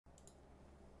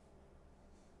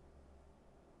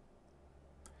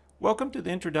Welcome to the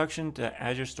Introduction to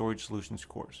Azure Storage Solutions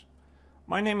course.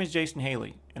 My name is Jason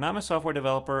Haley, and I'm a software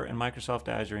developer and Microsoft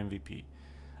Azure MVP.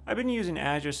 I've been using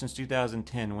Azure since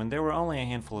 2010 when there were only a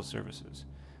handful of services.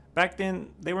 Back then,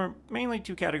 there were mainly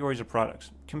two categories of products,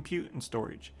 compute and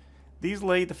storage. These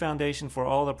laid the foundation for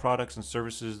all the products and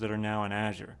services that are now in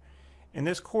Azure. In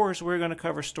this course, we're going to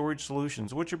cover storage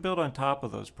solutions, which are built on top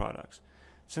of those products.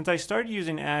 Since I started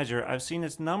using Azure, I've seen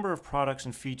its number of products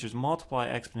and features multiply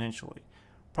exponentially.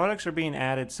 Products are being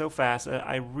added so fast that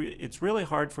it's really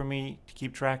hard for me to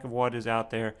keep track of what is out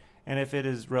there and if it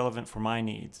is relevant for my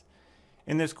needs.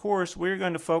 In this course, we're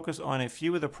going to focus on a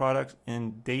few of the products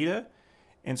in data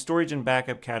and storage and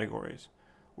backup categories.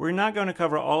 We're not going to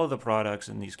cover all of the products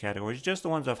in these categories, just the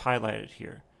ones I've highlighted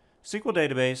here. SQL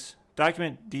Database,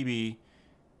 DocumentDB,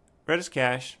 Redis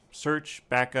Cache, Search,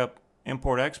 Backup,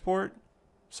 Import-Export,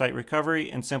 Site Recovery,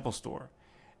 and Simple Store.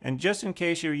 And just in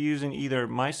case you're using either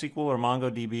MySQL or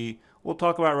MongoDB, we'll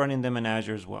talk about running them in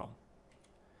Azure as well.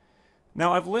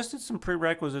 Now, I've listed some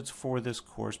prerequisites for this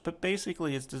course, but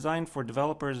basically it's designed for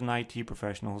developers and IT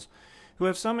professionals who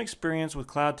have some experience with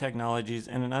cloud technologies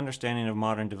and an understanding of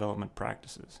modern development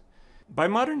practices. By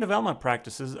modern development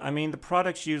practices, I mean the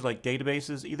products used like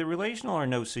databases, either relational or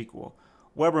NoSQL,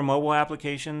 web or mobile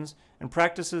applications, and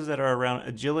practices that are around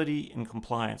agility and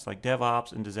compliance like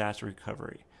DevOps and disaster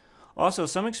recovery. Also,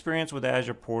 some experience with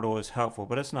Azure Portal is helpful,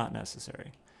 but it's not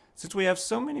necessary. Since we have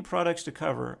so many products to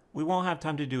cover, we won't have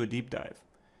time to do a deep dive.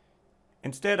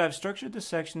 Instead, I've structured the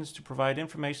sections to provide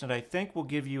information that I think will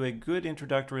give you a good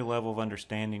introductory level of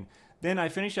understanding. Then I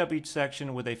finish up each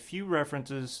section with a few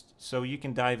references so you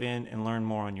can dive in and learn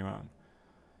more on your own.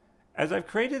 As I've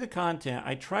created the content,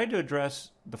 I tried to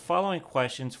address the following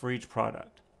questions for each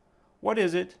product. What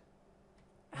is it?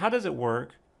 How does it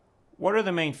work? What are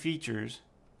the main features?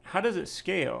 How does it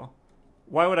scale?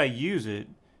 Why would I use it?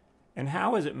 And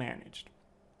how is it managed?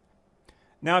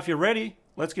 Now, if you're ready,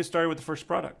 let's get started with the first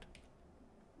product.